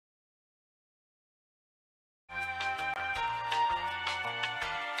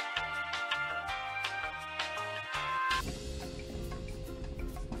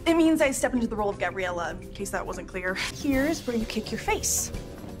It means I step into the role of Gabriella, in case that wasn't clear. Here's where you kick your face.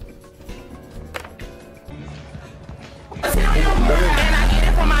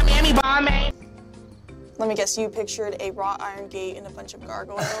 Let me guess, you pictured a wrought iron gate and a bunch of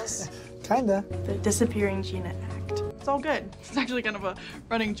gargoyles? Kinda. The disappearing Gina act. It's all good. It's actually kind of a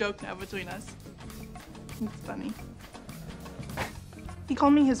running joke now between us. It's funny. He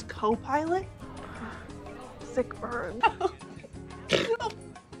called me his co-pilot? Sick burn.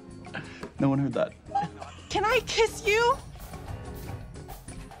 No one heard that. Can I kiss you?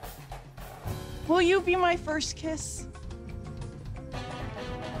 Will you be my first kiss?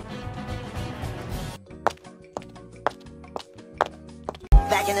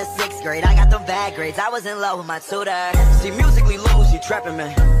 Back in the 6th grade, I got them bad grades. I was in love with my tutor. See, musically lose, you trapping,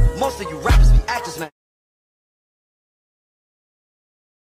 man. Most of you rappers be actors, man.